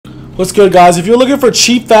What's good, guys? If you're looking for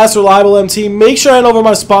cheap, fast, reliable MT, make sure to head over to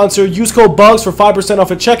my sponsor. Use code BUGS for 5% off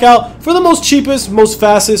at checkout for the most cheapest, most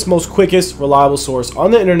fastest, most quickest, reliable source on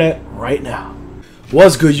the internet right now.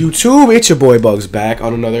 What's good, YouTube? It's your boy Bugs back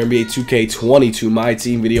on another NBA 2K22 My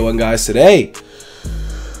Team video. And guys, today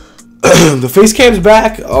the face cam's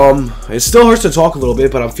back. It still hurts to talk a little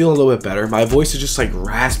bit, but I'm feeling a little bit better. My voice is just like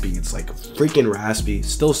raspy. It's like freaking raspy.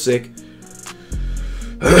 Still sick.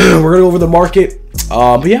 We're gonna go over the market.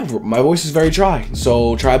 But yeah, my voice is very dry,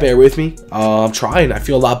 so try to bear with me. I'm trying. I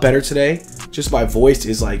feel a lot better today. Just my voice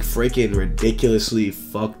is like freaking ridiculously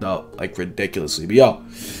fucked up, like ridiculously. But yo,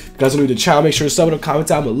 if you guys are new to the channel, make sure to sub and comment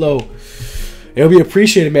down below. It'll be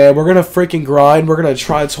appreciated, man. We're gonna freaking grind. We're gonna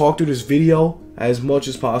try to talk through this video as much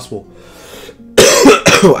as possible,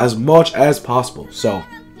 as much as possible. So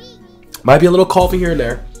might be a little coughing here and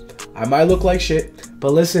there. I might look like shit,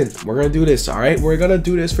 but listen, we're gonna do this. All right, we're gonna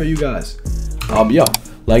do this for you guys. Yo,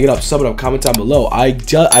 like it up, sub it up, comment down below. I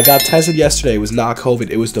got tested yesterday. It was not COVID.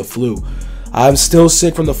 It was the flu. I'm still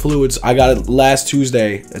sick from the flu. I got it last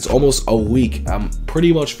Tuesday. It's almost a week. I'm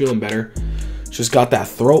pretty much feeling better. Just got that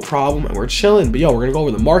throat problem, and we're chilling. But yo, we're gonna go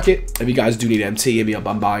over the market. If you guys do need MT, hit me up.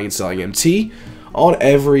 I'm buying and selling MT on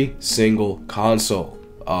every single console.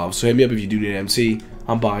 So hit me up if you do need MT.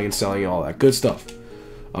 I'm buying and selling all that good stuff.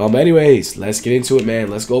 Anyways, let's get into it, man.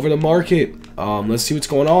 Let's go over the market. Let's see what's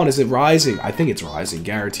going on. Is it rising? I think it's rising.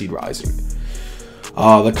 Guaranteed rising.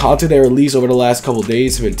 The content they released over the last couple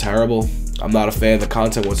days have been terrible. I'm not a fan of the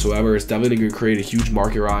content whatsoever. It's definitely going to create a huge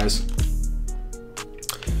market rise.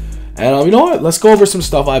 And you know what? Let's go over some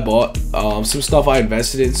stuff I bought. Some stuff I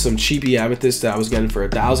invested in. Some cheapy amethysts that I was getting for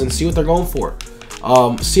 $1,000. See what they're going for.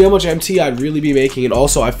 See how much MT I'd really be making. And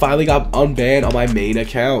also, I finally got unbanned on my main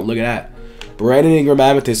account. Look at that. Brandon Ingram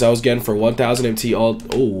Amethyst I was getting for 1,000 MT all.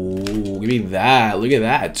 Oh, give me that. Look at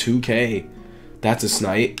that. 2K. That's a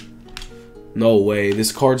snipe. No way.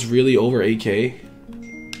 This card's really over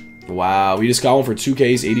 8K. Wow. We just got one for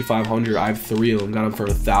 2Ks, 8,500. I have 3 of them. Got them for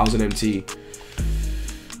 1,000 MT.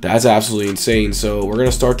 That's absolutely insane. So we're going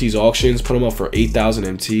to start these auctions. Put them up for 8,000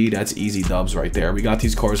 MT. That's easy dubs right there. We got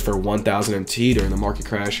these cards for 1,000 MT during the market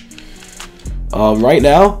crash. Right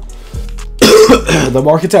now, the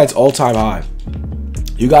market's at its all-time high.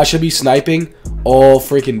 You guys should be sniping all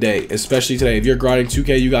freaking day, especially today. If you're grinding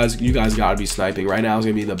 2K, you guys gotta be sniping. Right now is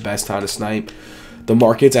gonna be the best time to snipe. The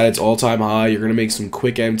market's at its all-time high. You're gonna make some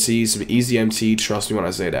quick MT, some easy MT. Trust me when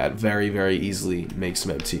I say that. Very, very easily make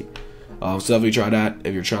some MT. So definitely try that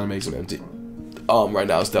if you're trying to make some MT. Right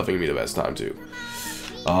now it's definitely gonna be the best time too.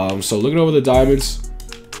 So looking over the diamonds,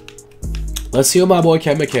 let's see what my boy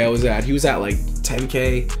Ken McHale was at. He was at like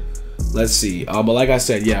 10K. Let's see. But like I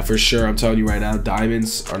said, yeah, for sure, I'm telling you right now,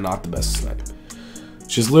 diamonds are not the best snipe.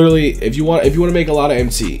 Just literally, if you want to make a lot of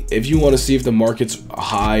MT, if you want to see if the market's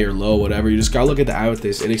high or low, whatever, you just gotta look at the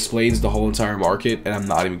amethyst. It explains the whole entire market, and I'm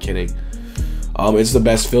not even kidding. It's the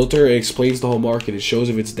best filter. It explains the whole market. It shows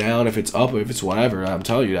if it's down, if it's up, if it's whatever. I'm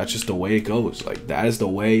telling you, that's just the way it goes. Like, that is the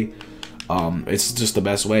way. It's just the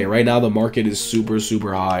best way. Right now, the market is super,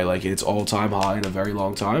 super high. Like, it's all-time high in a very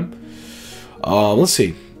long time. Let's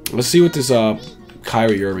see. Let's see what this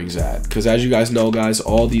Kyrie Irving's at. Because as you guys know, guys,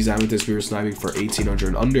 all these amethysts we were sniping for 1,800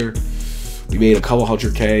 and under. We made a couple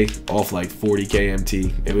 100K off like 40K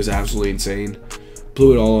MT. It was absolutely insane.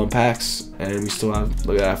 Blew it all on packs. And we still have,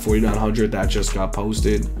 look at that, 4,900 that just got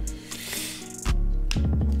posted.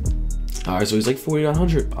 Alright, so he's like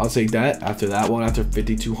 4,900. I'll take that. After that one, after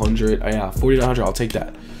 5,200. Yeah, 4,900. I'll take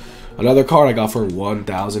that. Another card I got for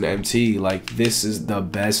 1,000 MT. Like, this is the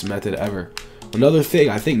best method ever. Another thing,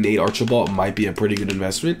 I think Nate Archibald might be a pretty good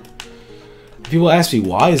investment. People ask me,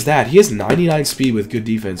 why is that? He has 99 speed with good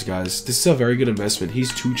defense, guys. This is a very good investment.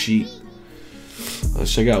 He's too cheap.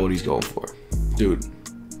 Let's check out what he's going for. Dude,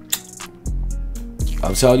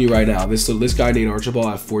 I'm telling you right now, this guy Nate Archibald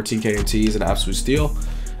at 14K MT is an absolute steal.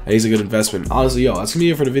 And he's a good investment. Honestly, yo, that's going to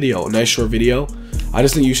be it for the video. A nice short video. I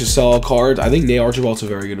just think you should sell all cards. I think Nate Archibald's a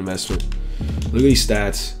very good investment. Look at these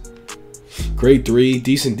stats. Grade 3,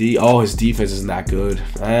 decent D. Oh, his defense isn't that good.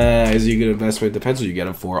 Is he a good investment? Depends what you get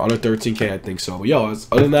him for. Under 13K, I think so. But yo,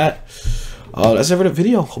 other than that, that's it for the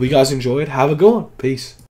video. Hope you guys enjoyed. Have a good one. Peace.